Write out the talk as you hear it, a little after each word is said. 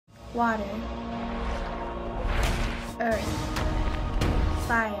water, earth,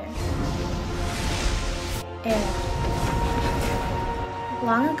 fire, air.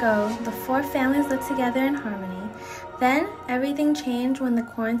 Long ago, the 4 families lived together in harmony. Then, everything changed when the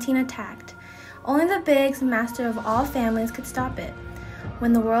quarantine attacked. Only the Bigs, master of all families, could stop it.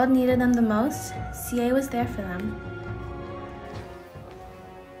 When the world needed them the most, CA was there for them.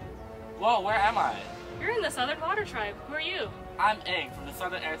 Whoa, where am I? You're in the Southern Water Tribe. Who are you? I'm Aang from the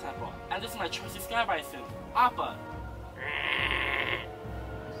Southern Air Temple, and this is my trusty sky bison, Appa.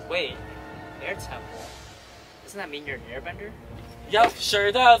 Wait, Air Temple? Doesn't that mean you're an airbender? Yup,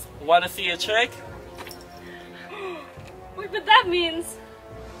 sure does. Wanna see a trick? Wait, but that means...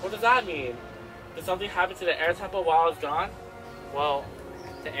 What does that mean? Did something happen to the Air Temple while I was gone? Well,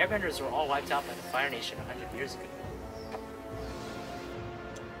 the airbenders were all wiped out by the Fire Nation 100 years ago.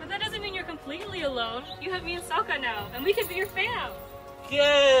 But that doesn't mean you're completely alone. You have me and Sokka now, and we can be your fam.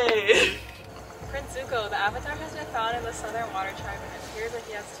 Yay! Prince Zuko, the Avatar, has been found in the Southern Water Tribe, and it appears that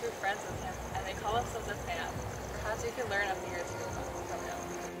he has 2 friends with him, and they call themselves a fam. Perhaps you can learn a thing or two from him.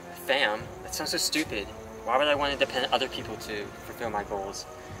 Fam? That sounds so stupid. Why would I want to depend on other people to fulfill my goals?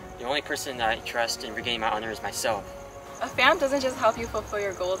 The only person that I trust in regaining my honor is myself. A fam doesn't just help you fulfill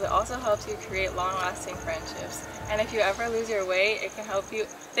your goals, it also helps you create long-lasting friendships. And if you ever lose your way, they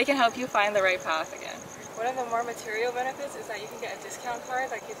can help you find the right path again. One of the more material benefits is that you can get a discount card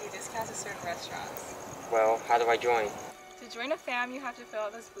that gives you discounts at certain restaurants. Well, how do I join? To join a fam, you have to fill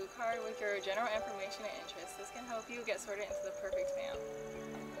out this blue card with your general information and interests. This can help you get sorted into the perfect fam.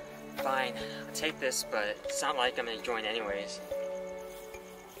 Fine, I'll take this, but it's not like I'm gonna join anyways.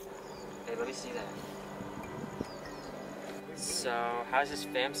 Hey, let me see that. So, how does this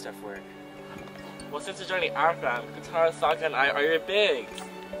fam stuff work? Well, since you're joining our fam, Katara, Sokka, and I are your bigs.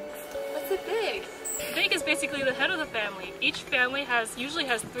 What's a big? Big is basically the head of the family. Each family usually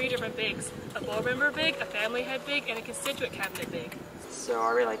has 3 different bigs. A board member big, a family head big, and a constituent cabinet big. So,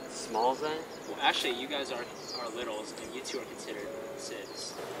 are we like smalls then? Well, actually, you guys are littles, and you 2 are considered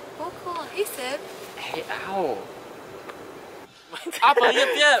Sibs. Oh, cool. Hey, Sib. Hey, ow! Appa, yip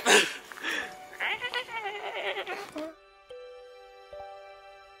yip!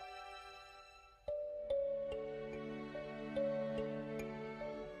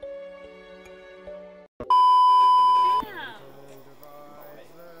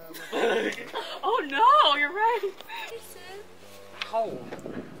 Oh no, you're right. Hey, Sib. Ow!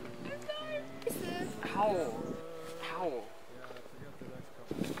 Hey, Sib. Ow! Ow!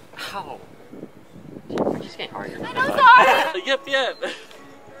 Ow! I'm just getting hard. I'm sorry. Yip yip!